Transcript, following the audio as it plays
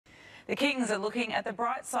The Kings are looking at the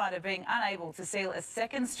bright side of being unable to seal a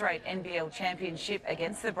second straight NBL Championship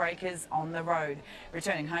against the Breakers on the road.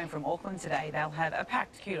 Returning home from Auckland today, they'll have a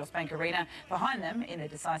packed Kudos Bank Arena behind them in a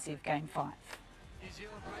decisive Game 5.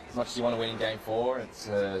 As much as you want to win in Game 4, it's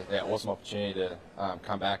an awesome opportunity to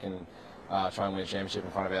come back and try and win a championship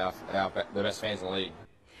in front of the best fans in the league.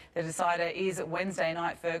 The decider is Wednesday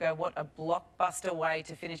night, Fergo. What a blockbuster way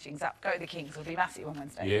to finish things up. Go the Kings. It'll be massive on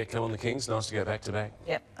Wednesday. Yeah, come on the Kings. Nice to go back to back.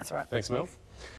 Yep, that's right. Thanks, Mel.